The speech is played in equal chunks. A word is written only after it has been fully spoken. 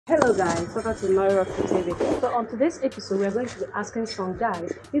Hello guys, welcome to Nolly RockyTv. So on today's episode, we are going to be asking some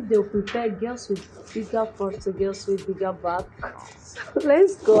guys if they'll prepare girls with bigger front to girls with bigger back.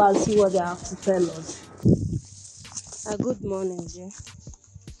 Let's go and see what they have to tell us. Good morning, Jay.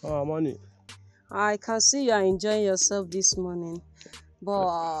 Oh, morning. I can see you are enjoying yourself this morning, but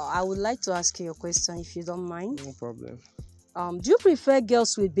I would like to ask you a question if you don't mind. No problem. Do you prefer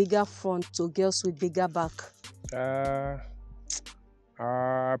girls with bigger front to girls with bigger back?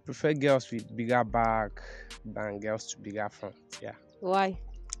 I prefer girls with bigger back than girls to bigger front. Yeah. Why?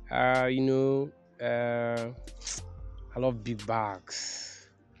 I love big bags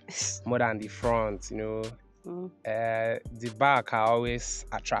more than the front. The back are always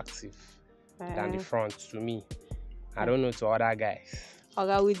attractive than the front to me. I don't know to other guys.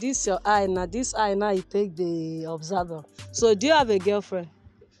 Okay, with this your eye now, you take the observer. So do you have a girlfriend?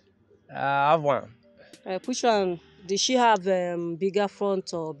 I have one. Which one? Did she have bigger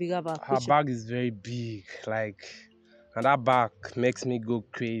front or bigger back? Her bag is very big, and that back makes me go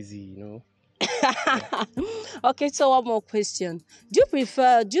crazy, Okay, so one more question. Do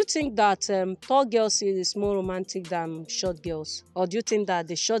you think that tall girls is more romantic than short girls? Or do you think that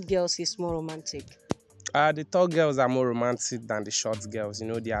the short girls is more romantic? The tall girls are more romantic than the short girls.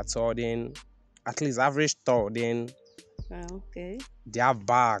 They are tall, then at least average tall, then okay. They have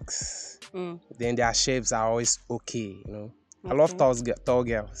bags. Then their shapes are always okay, I love tall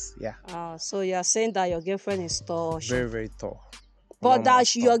girls, yeah. So you are saying that your girlfriend is tall? Very, very tall. But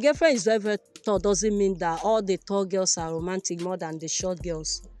that your girlfriend is very, very tall doesn't mean that all the tall girls are romantic more than the short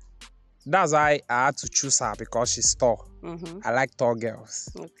girls. That's why I had to choose her, because she's tall. I like tall girls.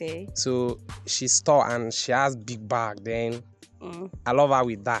 Okay. So she's tall and she has big bag. Then I love her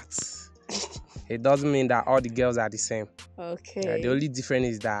with that. It doesn't mean that all the girls are the same. Okay. The only difference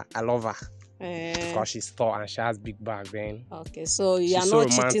is that I love her because she's tall and she has big bag. Then okay, so you are not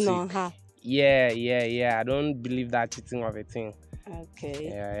cheating on her. Yeah. I don't believe that cheating of a thing.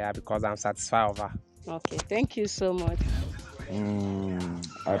 Okay. Yeah, because I'm satisfied of her. Okay, thank you so much.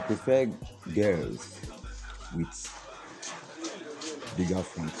 I prefer girls with bigger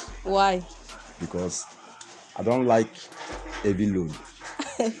front. Why? Because I don't like heavy load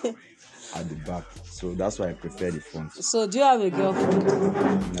at the back, so that's why I prefer the front. So do you have a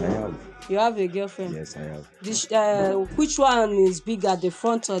girlfriend? I have. You have a girlfriend? Yes, I have. Which one is bigger, the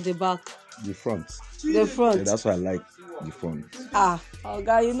front or the back? The front. The front. Yeah, that's why I like the front.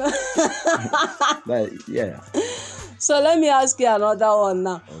 Okay, Yeah. So let me ask you another one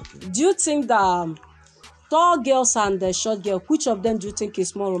now. Okay. Do you think that tall girls and the short girl, which of them do you think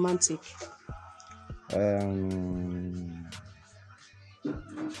is more romantic?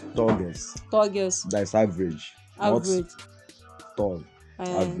 Tall girls. Tall girls. That's average. Average. Not tall.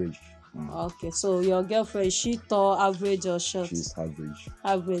 Average. Okay, so your girlfriend, is she tall, average, or short? She's average.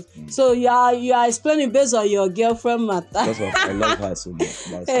 Average. So you are explaining based on your girlfriend matter. Because I love her so much.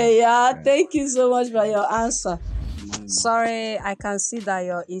 Thank you so much for your answer. Sorry, I can see that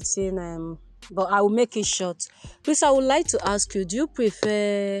you're eating, but I will make it short. Please, I would like to ask you, do you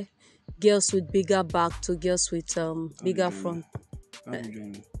prefer girls with bigger back to girls with bigger front?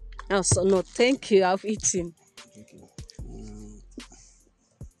 No, thank you. I've eaten. Okay.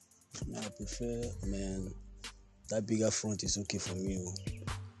 I prefer, that bigger front is okay for me.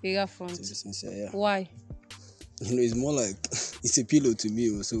 Bigger front? To be sincere, yeah. Why? It's more like it's a pillow to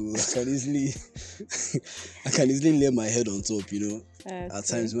me, so I can easily lay my head on top, Okay. At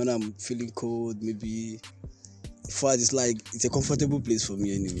times when I'm feeling cold, maybe it's a comfortable place for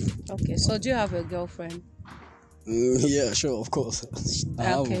me anyway. Okay, so do you have a girlfriend? Yeah, sure, of course.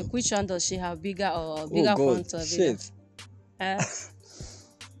 Okay, which one does she have, bigger front or bigger?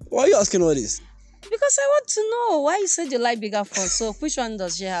 Why are you asking all this? Because I want to know why you said you like bigger front. So which one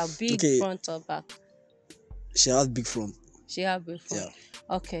does she have, big front or back? She has big front. She has big front. Yeah.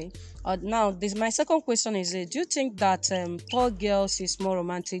 Okay. Now, my second question is: do you think that tall girls is more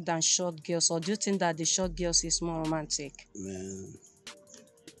romantic than short girls, or do you think that the short girls is more romantic? Man,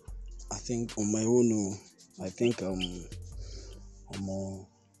 I think on my own, no. I think I'm more.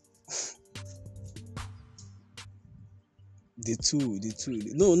 The two.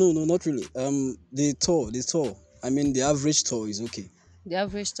 No, not really. The tall. I mean, the average tall is okay. The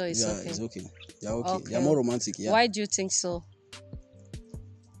average tall is okay. Yeah, it's okay. They're okay. They're more romantic. Yeah. Why do you think so?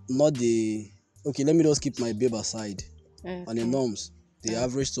 Not the. Okay, let me just keep my babe aside. Okay. On the norms, the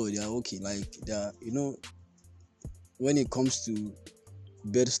average tall, they are okay. Like they're, when it comes to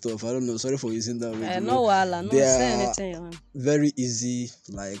bed stuff, I don't know. Sorry for using that word. No, they say are anything. Very easy,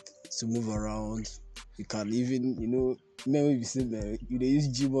 like to move around. You can even, maybe you see they use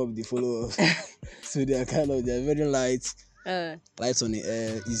gym up the follow up. So they're very light. light on the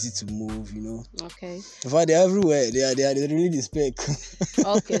air, easy to move, you know. Okay. In fact, they're everywhere. They're really the spec.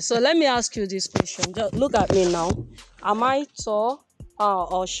 Okay, so let me ask you this question. Just look at me now. Am I tall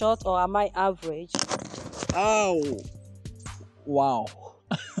or short, or am I average? Oh, wow.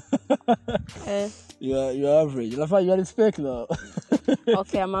 You're average. In fact, you're the spec now.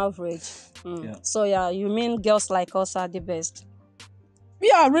 Okay, I'm average. Yeah. So yeah, you mean girls like us are the best?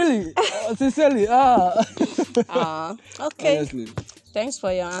 Yeah, really. Sincerely. Okay. Honestly. Thanks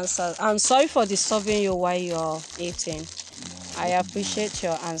for your answer. I'm sorry for disturbing you while you're eating. I appreciate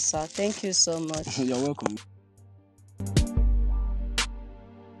your answer. Thank you so much. You're welcome.